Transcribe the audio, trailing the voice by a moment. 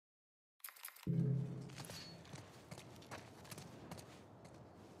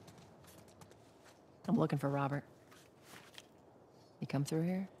I'm looking for Robert. You come through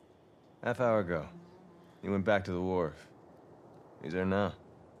here? Half hour ago. He went back to the wharf. He's there now.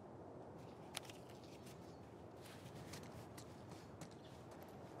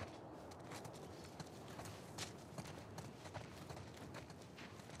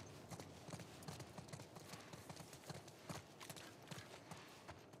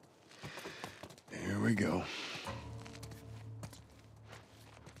 Here we go.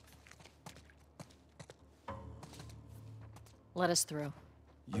 Let us through.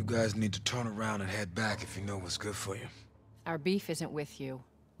 You guys need to turn around and head back if you know what's good for you. Our beef isn't with you.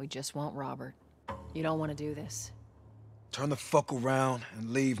 We just want Robert. You don't want to do this. Turn the fuck around and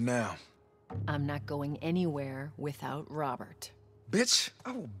leave now. I'm not going anywhere without Robert. Bitch,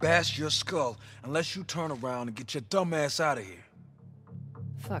 I will bash your skull unless you turn around and get your dumb ass out of here.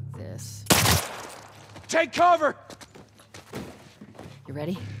 Fuck this. Take cover! You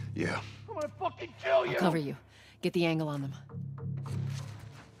ready? Yeah. I'm gonna fucking kill you! I'll cover you. Get the angle on them.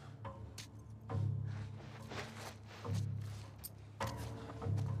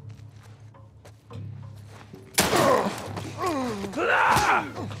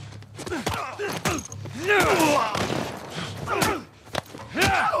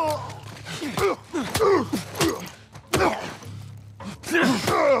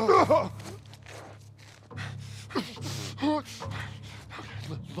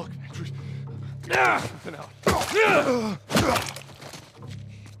 Look, Andrews. Something out.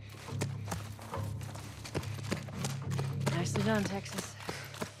 Nicely done, Texas.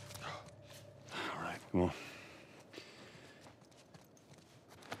 All right, come on.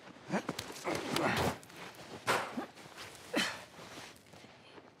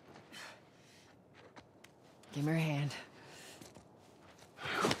 Give me your hand.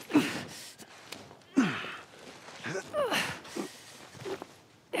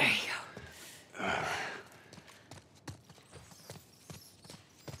 There you go.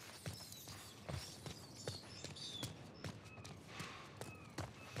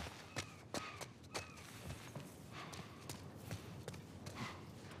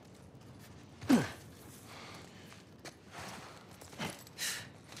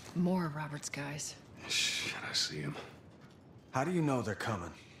 More of Robert's guys. Shit, I see him. How do you know they're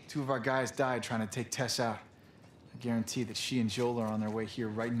coming? Two of our guys died trying to take Tess out. I guarantee that she and Joel are on their way here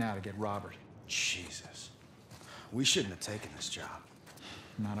right now to get Robert. Jesus. We shouldn't have taken this job.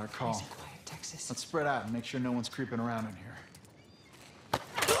 Not our call. Nice and quiet, Texas. Let's spread out and make sure no one's creeping around in here.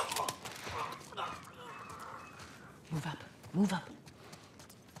 Move up. Move up.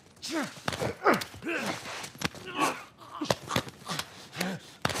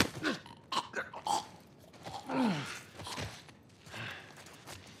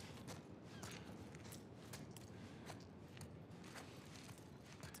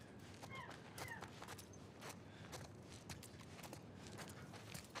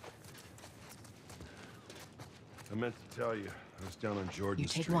 I meant to tell you, I was down on Jordan You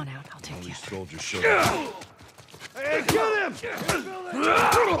take Street. one out, I'll take All the these other. soldiers showed up. Hey, kill him!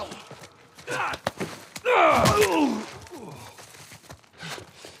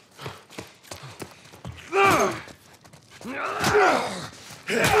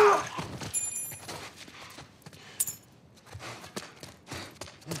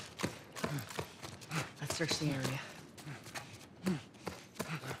 Let's search the area.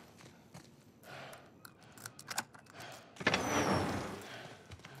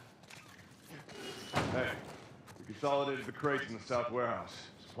 Hey, we consolidated the crates in the south warehouse.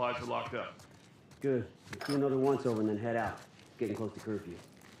 Supplies are locked up. Good. Do another once over and then head out. It's getting close to curfew.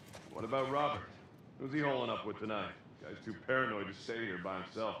 What about Robert? Who's he holing up with tonight? Guy's too paranoid to stay here by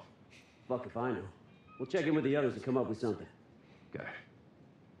himself. Fuck if I know. We'll check in with the others and come up with something. Okay.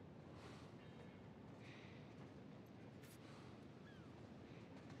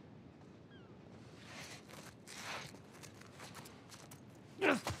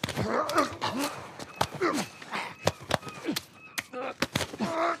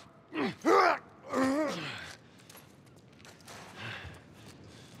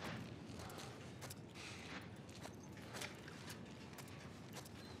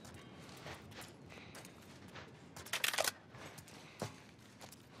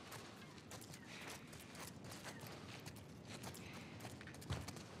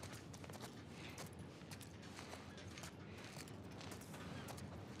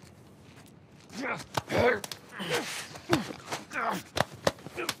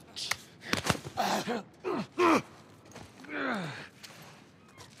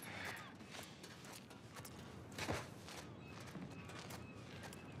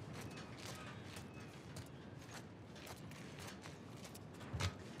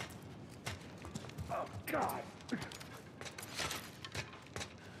 God!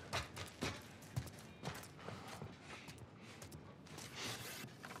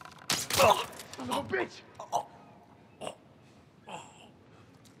 Son of a bitch!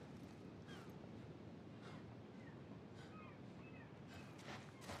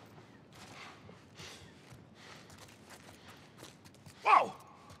 Whoa!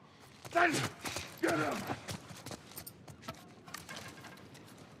 Then get him!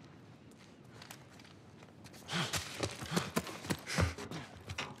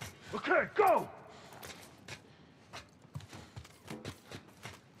 Okay, go!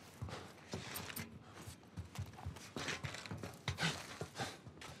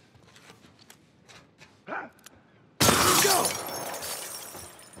 Go!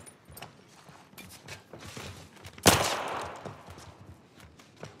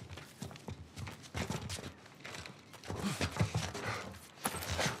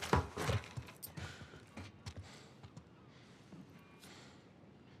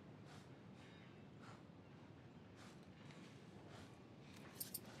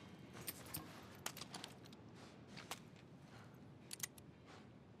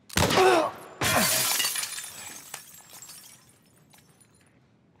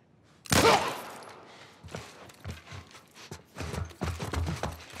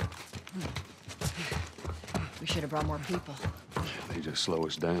 We should have brought more people. They just slow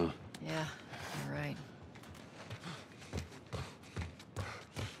us down. Yeah, you're right.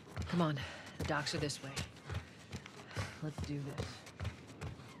 Come on, the docks are this way. Let's do this.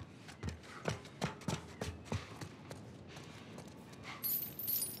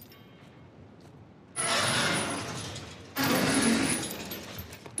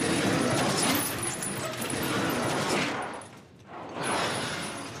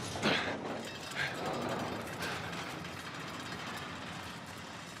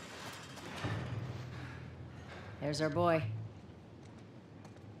 There's our boy.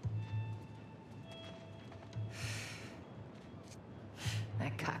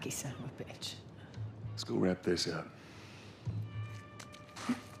 That cocky son of a bitch. Let's go wrap this up.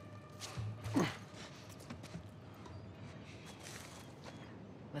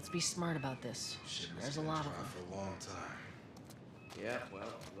 Let's be smart about this. There's a lot of them. For a long time. Yeah,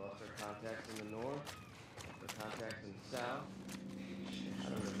 well, we lost our contacts in the north, our contacts in the south. I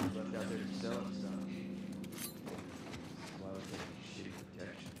don't know who's left out there to sell us stuff. Why would they have shitty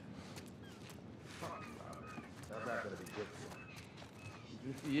protection? Fuck Robert. How's that gonna be good for him? Even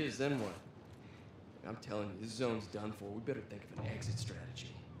if he is, then what? I'm telling you, this zone's done for. We better think of an exit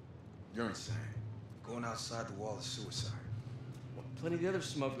strategy. You're insane. Going outside the wall is suicide. Well, plenty of the other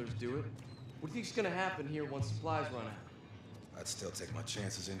smugglers do it. What do you think's gonna happen here once supplies run out? I'd still take my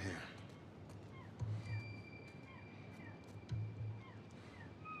chances in here.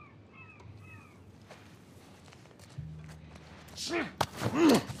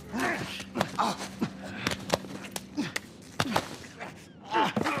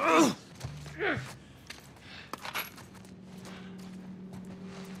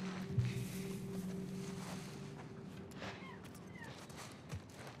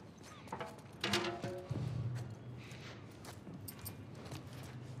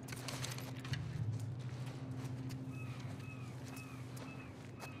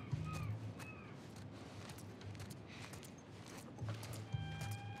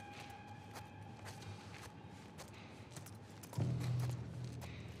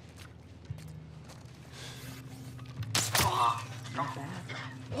 Not bad.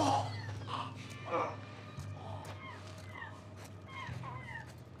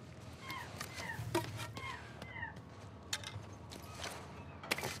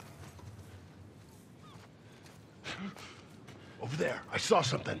 Over there, I saw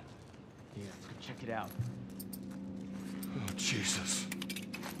something. Yeah, let's go check it out. Oh, Jesus.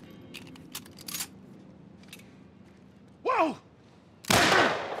 Whoa!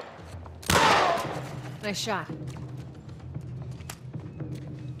 Nice shot.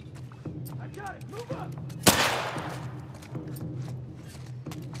 I got it, move up!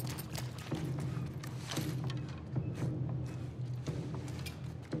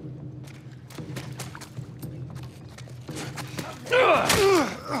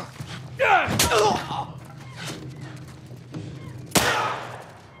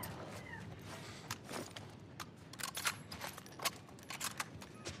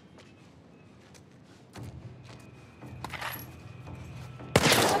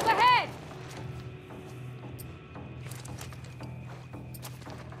 Up ahead!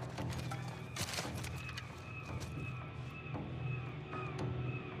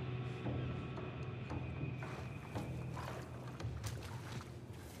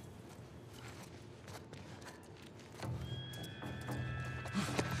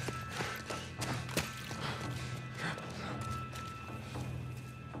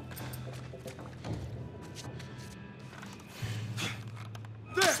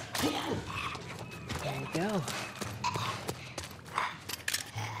 go.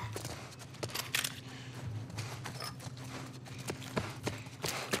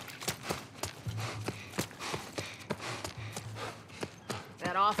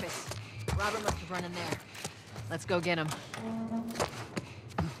 That office. Robert must have run in there. Let's go get him.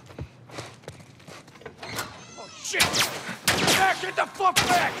 Oh, shit! Get back! Get the fuck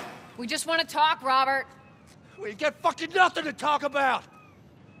back! We just want to talk, Robert. We get fucking nothing to talk about!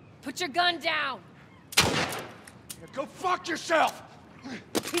 Put your gun down. Go fuck yourself!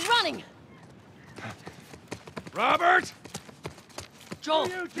 He's running. Robert! Joel,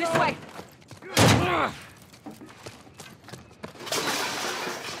 this way.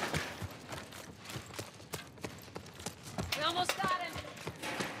 We almost got him.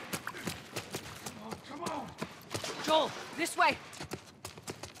 Oh, come on! Joel, this way.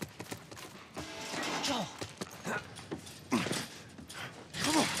 Joel.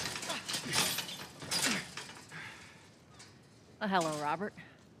 Come on! Oh, hello, Robert.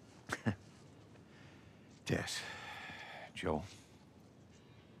 Tess. Joel.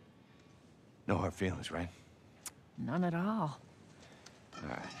 No hard feelings, right? None at all. All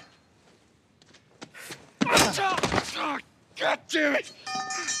right. Oh, God damn it!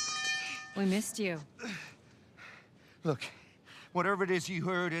 We missed you. Look, whatever it is you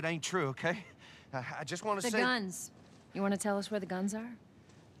heard, it ain't true, okay? I just want to The say... guns. You want to tell us where the guns are?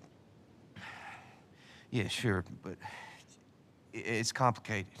 Yeah, sure, but it's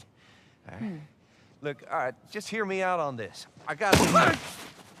complicated. All right? Look, all right, just hear me out on this. I got...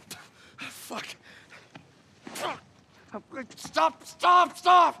 Fuck. Stop! Stop!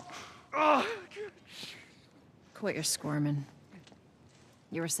 Stop! Oh. Quit your squirming.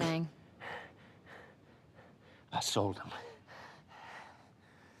 You were saying? I sold them.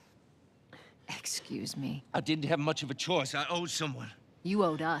 Excuse me. I didn't have much of a choice. I owed someone. You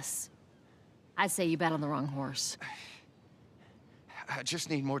owed us. I'd say you bet on the wrong horse. I just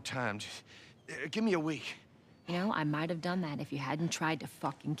need more time. Just, give me a week. You know, I might have done that if you hadn't tried to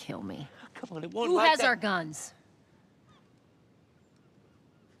fucking kill me. Come on, it won't Who like has that. our guns?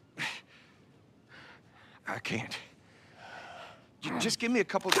 I can't. Just give me a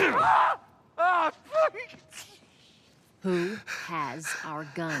couple days. Who has our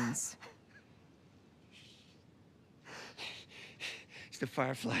guns? It's the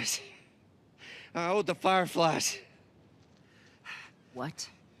Fireflies. I owed the Fireflies. What?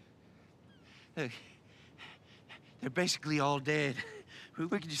 Look, they're basically all dead. We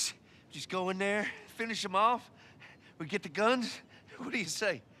could just go in there, finish them off. We get the guns. What do you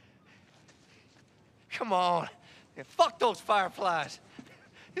say? Come on. Yeah, fuck those Fireflies.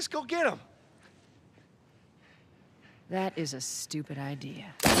 Let's go get them. That is a stupid idea.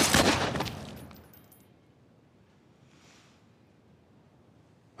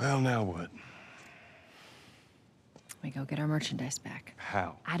 Well, now what? We go get our merchandise back.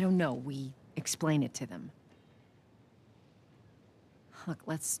 How? I don't know. We explain it to them. Look,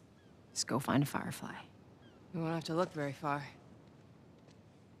 let's go find a Firefly. We won't have to look very far.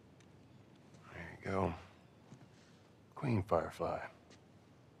 There you go. Queen Firefly.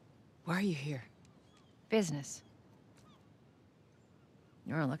 Why are you here? Business.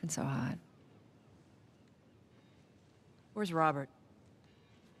 You aren't looking so hot. Where's Robert?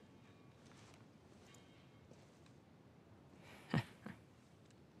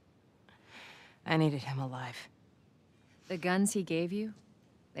 I needed him alive. The guns he gave you,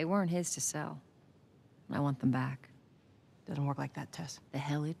 they weren't his to sell. I want them back. Doesn't work like that, Tess. The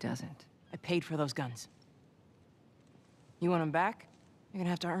hell it doesn't. I paid for those guns. You want them back? You're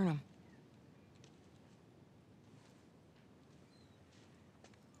gonna have to earn them.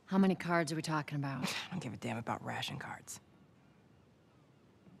 How many cards are we talking about? I don't give a damn about ration cards.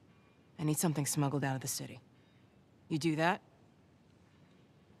 I need something smuggled out of the city. You do that,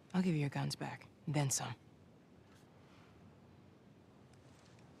 I'll give you your guns back, and then some.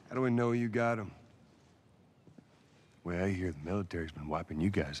 How do we know you got them? Well, I hear the military's been wiping you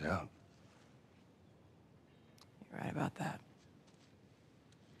guys out. You're right about that.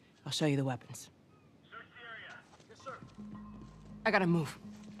 I'll show you the weapons. Yes, sir. I gotta move.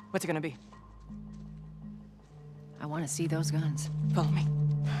 What's it gonna be? I want to see those guns. Follow me.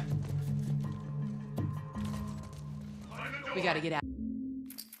 We gotta get out.